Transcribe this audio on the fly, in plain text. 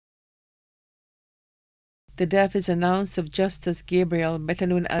The death is announced of Justus Gabriel, better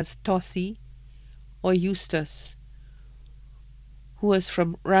known as Tossi or Eustace, who was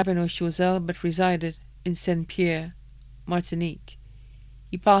from Ravenna-Choiseul but resided in Saint-Pierre, Martinique.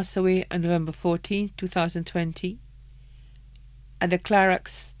 He passed away on November 14, 2020, at the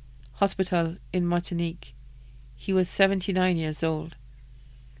Clarax Hospital in Martinique. He was 79 years old.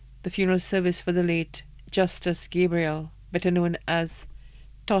 The funeral service for the late Justus Gabriel, better known as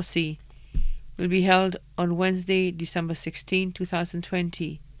Tossi, will be held on Wednesday, December 16,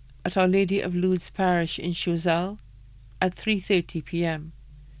 2020, at Our Lady of Lourdes Parish in Choiseul at 3:30 p.m.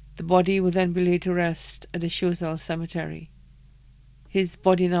 The body will then be laid to rest at the Choiseul Cemetery. His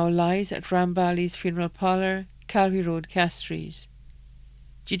body now lies at Rambali's Funeral Parlour, Calvi Road, Castries.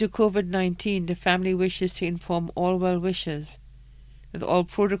 Due to COVID-19, the family wishes to inform all well-wishers that all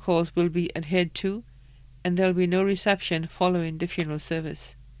protocols will be adhered to and there will be no reception following the funeral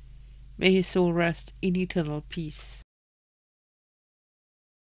service. May his soul rest in eternal peace.